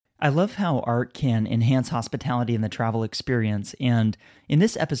I love how art can enhance hospitality in the travel experience, and in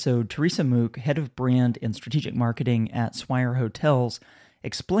this episode, Teresa Mook, head of brand and strategic marketing at Swire Hotels,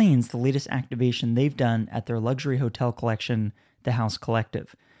 explains the latest activation they've done at their luxury hotel collection, The House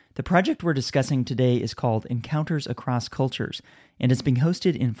Collective. The project we're discussing today is called Encounters Across Cultures, and it's being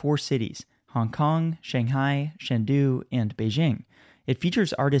hosted in 4 cities: Hong Kong, Shanghai, Chengdu, and Beijing. It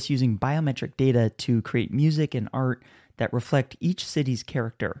features artists using biometric data to create music and art that reflect each city's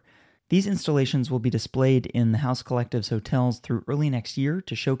character. These installations will be displayed in the House Collective's hotels through early next year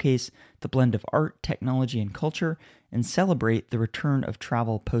to showcase the blend of art, technology, and culture and celebrate the return of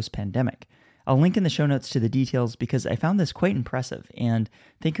travel post-pandemic. I'll link in the show notes to the details because I found this quite impressive and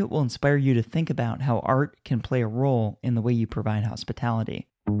think it will inspire you to think about how art can play a role in the way you provide hospitality.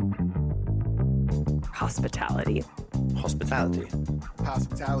 Hospitality. Hospitality.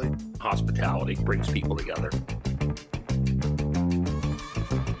 Hospitality. Hospitality brings people together.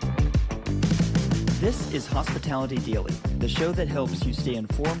 This is Hospitality Daily, the show that helps you stay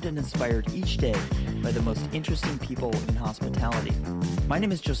informed and inspired each day by the most interesting people in hospitality. My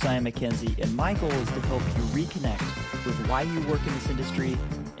name is Josiah Mackenzie, and my goal is to help you reconnect with why you work in this industry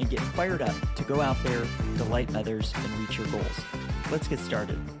and get fired up to go out there, delight others, and reach your goals. Let's get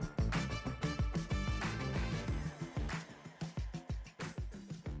started.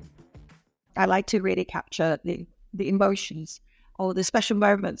 I like to really capture the emotions or the special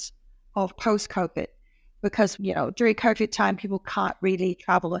moments of post-COVID because, during COVID time, people can't really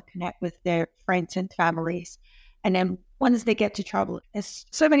travel or connect with their friends and families. And then once they get to travel, there's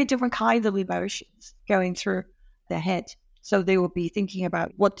so many different kinds of emotions going through their head. So they will be thinking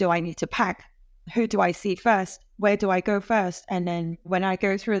about, what do I need to pack? Who do I see first? Where do I go first? And then when I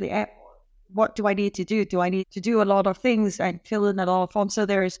go through the airport, what do I need to do? Do I need to do a lot of things and fill in a lot of forms? So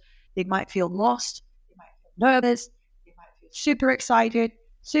they might feel lost, they might feel nervous, they might feel super excited,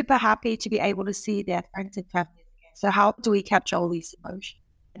 super happy to be able to see their friends and family again. So how do we capture all these emotions?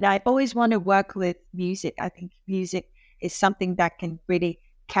 And I always want to work with music. I think music is something that can really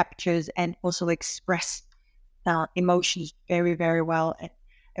capture and also express emotions very, very well. And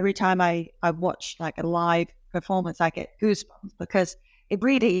every time I watch like a live performance, I get goosebumps because it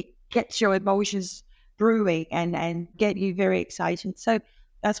really gets your emotions brewing and get you very excited. So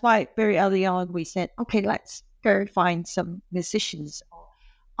that's why very early on we said, okay, let's go find some musicians or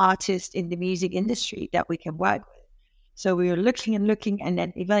artists in the music industry that we can work with. So we were looking and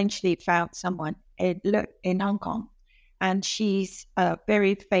then eventually found someone in Hong Kong. And she's a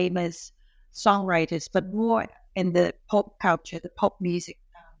very famous songwriter, but more in the pop culture, the pop music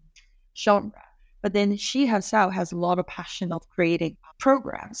genre. But then she herself has a lot of passion of creating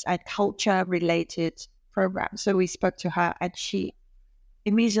programs and culture-related programs. So we spoke to her and she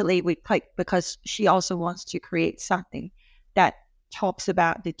immediately we clicked because she also wants to create something that talks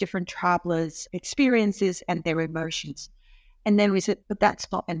about the different travelers' experiences and their emotions. And then we said, but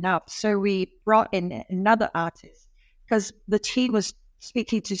that's not enough. So we brought in another artist because the team was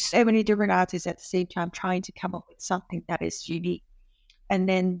speaking to so many different artists at the same time, trying to come up with something that is unique. And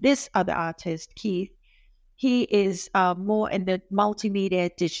then this other artist, Keith, he is more in the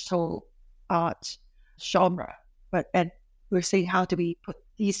multimedia digital art genre. And we're seeing how do we put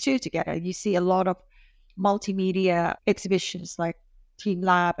these two together. You see a lot of multimedia exhibitions like Team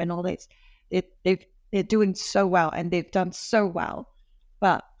Lab and all this. They're doing so well and they've done so well.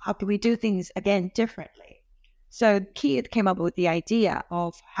 But how can we do things again differently? So Keith came up with the idea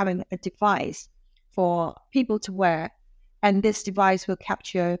of having a device for people to wear, and this device will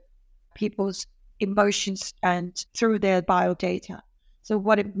capture people's emotions and through their biodata. So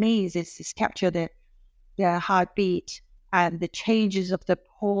what it means is capture their heartbeat and the changes of the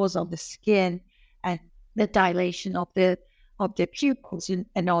pores on the skin and the dilation of their pupils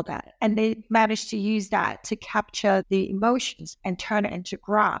and all that. And they managed to use that to capture the emotions and turn it into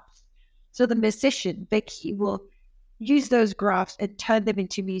graphs. So the musician, Vicky, will use those graphs and turn them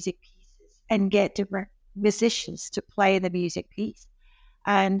into music pieces and get different musicians to play the music piece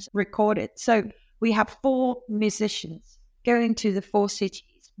and record it. So we have 4 musicians going to the 4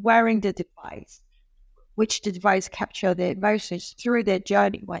 cities, wearing the device, which the device capture their emotions through their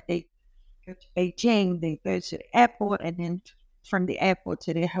journey. When they go to Beijing, they go to the airport, and then from the airport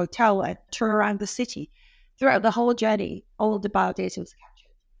to the hotel and tour around the city. Throughout the whole journey, all the biodata was captured.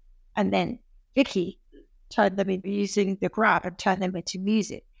 And then Vicky turned them into using the graph and turned them into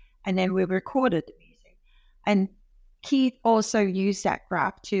music. And then we recorded the music. And Keith also used that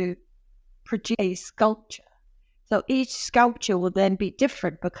graph to produce a sculpture. So each sculpture will then be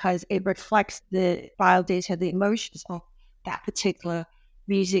different because it reflects the biodata, the emotions of that particular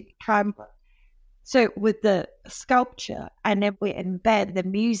music camera. So with the sculpture, and then we embed the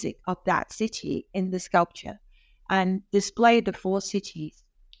music of that city in the sculpture and display the 4 cities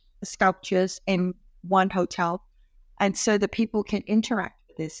sculptures in one hotel. And so the people can interact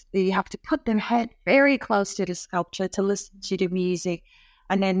with this. You have to put their head very close to the sculpture to listen to the music,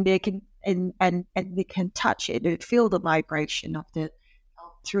 and then they can and they can touch it and feel the vibration of the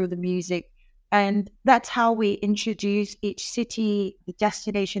through the music. And that's how we introduce each city, the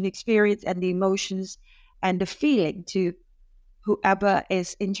destination experience, and the emotions and the feeling to whoever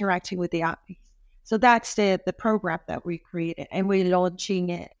is interacting with the art piece. So that's the program that we created, and we're launching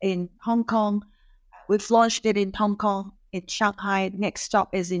it in Hong Kong. We've launched it in Hong Kong, in Shanghai. Next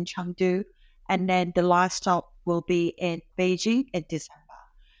stop is in Chengdu, and then the last stop will be in Beijing in December.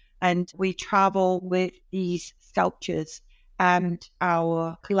 And we travel with these sculptures and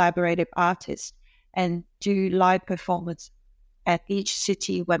our collaborative artists and do live performance at each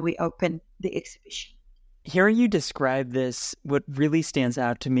city when we open the exhibition. Hearing you describe this, what really stands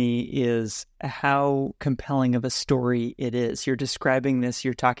out to me is how compelling of a story it is. You're describing this,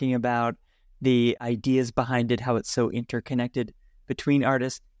 you're talking about the ideas behind it, how it's so interconnected between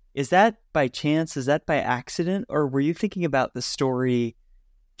artists. Is that by chance? Is that by accident? Or were you thinking about the story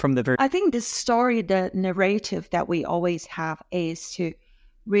from the very... I think the story, the narrative that we always have is to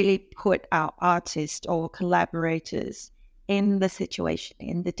really put our artists or collaborators in the situation,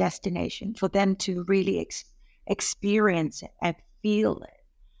 in the destination, for them to really experience it and feel it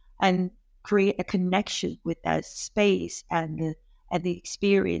and create a connection with that space and the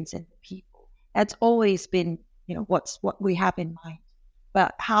experience and the people. That's always been, what we have in mind.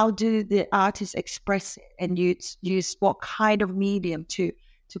 But how do the artists express it and use what kind of medium to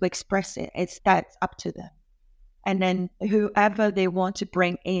express it? That's up to them. And then whoever they want to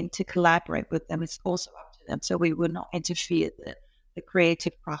bring in to collaborate with them is also up to them. So we will not interfere the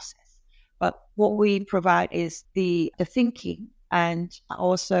creative process. But what we provide is the thinking and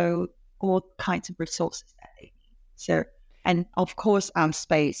also all kinds of resources that they need. So, and of course,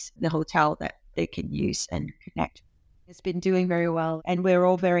 space, the hotel that they can use and connect. It's been doing very well, and we're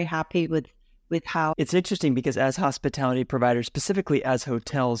all very happy with how... It's interesting because as hospitality providers, specifically as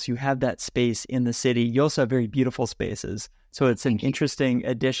hotels, you have that space in the city. You also have very beautiful spaces. So it's an interesting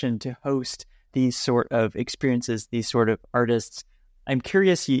addition to host these sort of experiences, these sort of artists. I'm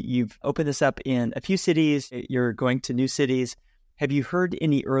curious, you've opened this up in a few cities. You're going to new cities. Have you heard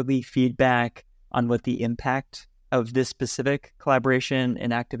any early feedback on what the impact of this specific collaboration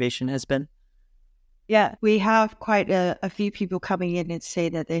and activation has been? Yeah, we have quite a few people coming in and say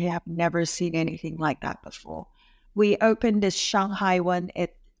that they have never seen anything like that before. We opened this Shanghai one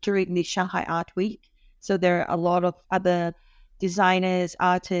during the Shanghai Art Week. So there are a lot of other designers,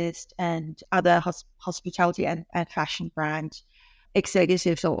 artists, and other hospitality and fashion brand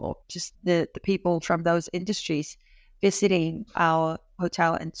executives, or just the people from those industries visiting our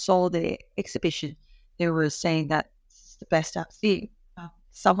hotel and saw the exhibition. They were saying that it's the best I've seen.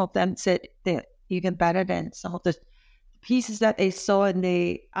 Some of them said they're even better than some of the pieces that they saw in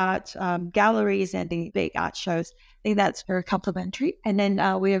the art galleries and the big art shows. I think that's very complimentary. And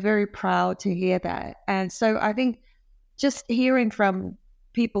then we are very proud to hear that. And so I think just hearing from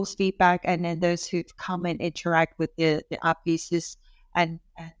people's feedback and then those who come and interact with the art pieces and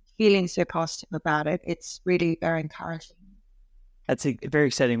feeling so positive about it, it's really very encouraging. That's very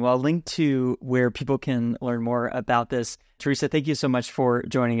exciting. Well, I'll link to where people can learn more about this. Teresa, thank you so much for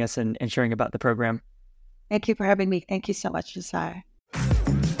joining us and sharing about the program. Thank you for having me. Thank you so much, Swire.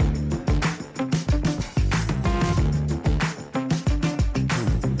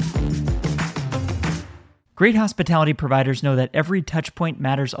 Great hospitality providers know that every touch point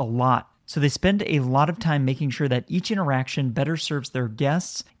matters a lot, so they spend a lot of time making sure that each interaction better serves their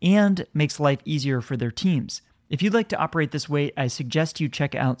guests and makes life easier for their teams. If you'd like to operate this way, I suggest you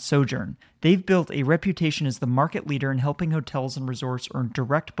check out Sojourn. They've built a reputation as the market leader in helping hotels and resorts earn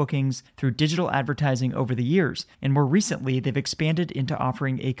direct bookings through digital advertising over the years. And more recently, they've expanded into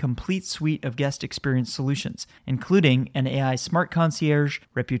offering a complete suite of guest experience solutions, including an AI smart concierge,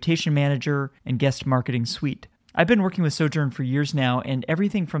 reputation manager, and guest marketing suite. I've been working with Sojourn for years now, and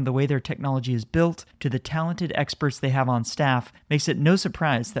everything from the way their technology is built to the talented experts they have on staff makes it no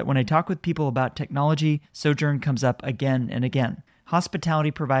surprise that when I talk with people about technology, Sojourn comes up again and again. Hospitality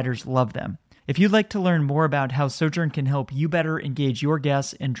providers love them. If you'd like to learn more about how Sojourn can help you better engage your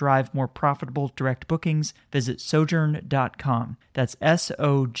guests and drive more profitable direct bookings, visit sojourn.com. That's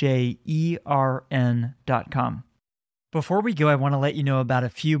SOJERN.com. Before we go, I want to let you know about a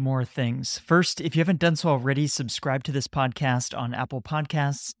few more things. First, if you haven't done so already, subscribe to this podcast on Apple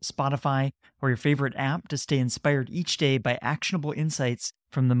Podcasts, Spotify, or your favorite app to stay inspired each day by actionable insights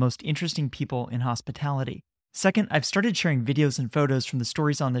from the most interesting people in hospitality. Second, I've started sharing videos and photos from the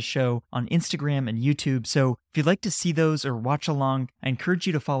stories on this show on Instagram and YouTube, so if you'd like to see those or watch along, I encourage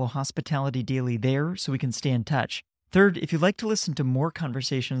you to follow Hospitality Daily there so we can stay in touch. Third, if you'd like to listen to more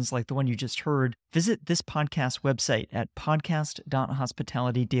conversations like the one you just heard, visit this podcast website at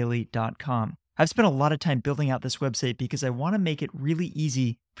podcast.hospitalitydaily.com. I've spent a lot of time building out this website because I want to make it really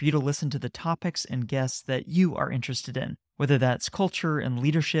easy for you to listen to the topics and guests that you are interested in, whether that's culture and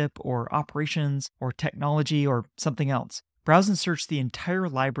leadership or operations or technology or something else. Browse and search the entire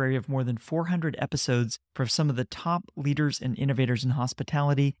library of more than 400 episodes for some of the top leaders and innovators in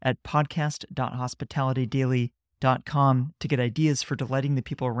hospitality at podcast.hospitalitydaily.com to get ideas for delighting the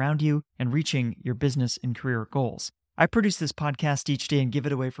people around you and reaching your business and career goals. I produce this podcast each day and give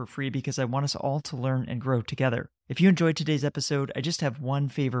it away for free because I want us all to learn and grow together. If you enjoyed today's episode, I just have one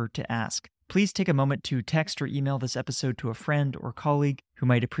favor to ask. Please take a moment to text or email this episode to a friend or colleague who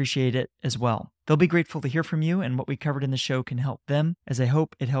might appreciate it as well. They'll be grateful to hear from you, and what we covered in the show can help them, as I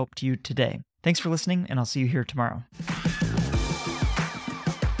hope it helped you today. Thanks for listening, and I'll see you here tomorrow.